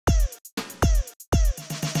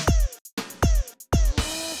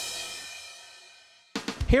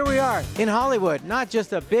Here we are in Hollywood, not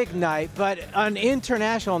just a big night, but an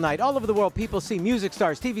international night. All over the world, people see music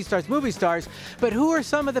stars, TV stars, movie stars, but who are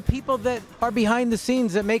some of the people that are behind the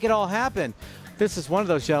scenes that make it all happen? This is one of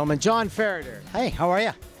those gentlemen, John Ferriter. Hey, how are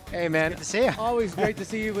you? Hey, man. Good to see you. Always great to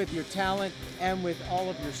see you with your talent and with all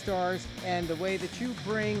of your stars and the way that you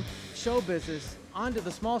bring show business onto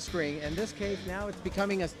the small screen. In this case, now it's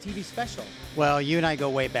becoming a TV special. Well, you and I go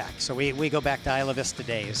way back. So we go back to Isla Vista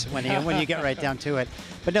days when you get right down to it.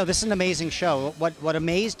 But no, this is an amazing show. What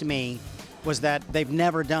amazed me was that they've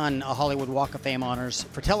never done a Hollywood Walk of Fame honors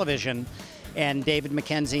for television. And David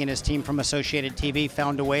Mackenzie and his team from Associated TV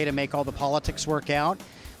found a way to make all the politics work out.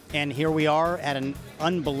 And here we are at an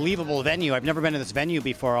unbelievable venue. I've never been to this venue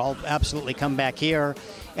before. I'll absolutely come back here.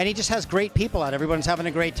 And he just has great people out. Everyone's having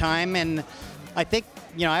a great time. And I think,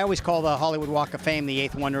 I always call the Hollywood Walk of Fame the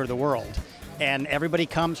eighth wonder of the world. And everybody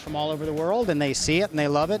comes from all over the world, and they see it, and they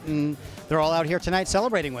love it, and they're all out here tonight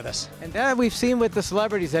celebrating with us. And that we've seen with the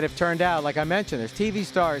celebrities that have turned out. Like I mentioned, there's TV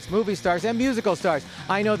stars, movie stars, and musical stars.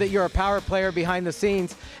 I know that you're a power player behind the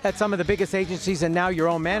scenes at some of the biggest agencies and now your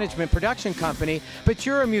own management production company, but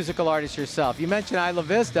you're a musical artist yourself. You mentioned Isla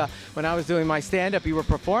Vista. When I was doing my stand-up, you were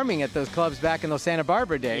performing at those clubs back in those Santa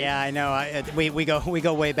Barbara days. Yeah, I know. We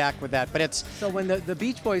go way back with that. But it's so when the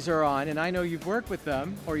Beach Boys are on, and I know you've worked with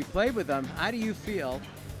them or you played with them, how do you feel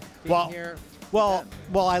being here? Well,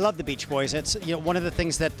 I love the Beach Boys. It's one of the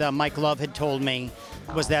things that Mike Love had told me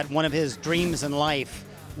was that one of his dreams in life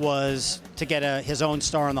was to get his own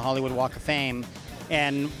star on the Hollywood Walk of Fame.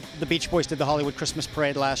 And the Beach Boys did the Hollywood Christmas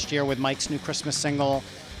Parade last year with Mike's new Christmas single.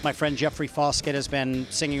 My friend Jeffrey Foskett has been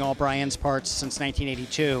singing all Brian's parts since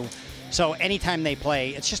 1982. So anytime they play,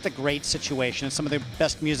 it's just a great situation. It's some of the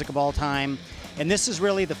best music of all time. And this is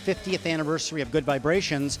really the 50th anniversary of Good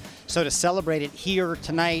Vibrations. So to celebrate it here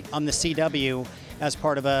tonight on the CW as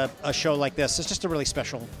part of a show like this is just a really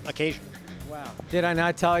special occasion. Wow. Did I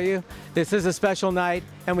not tell you? This is a special night,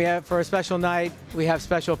 and for a special night, we have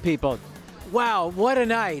special people. Wow, what a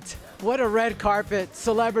night. What a red carpet,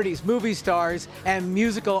 celebrities, movie stars, and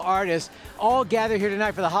musical artists all gathered here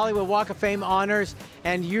tonight for the Hollywood Walk of Fame honors,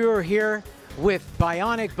 and you're here with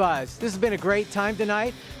Bionic Buzz. This has been a great time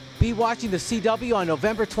tonight. Be watching the CW on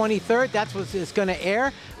November 23rd. That's what it's going to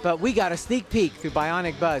air, but we got a sneak peek through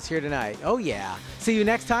Bionic Buzz here tonight. Oh yeah. See you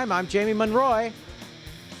next time. I'm Jaime Monroy.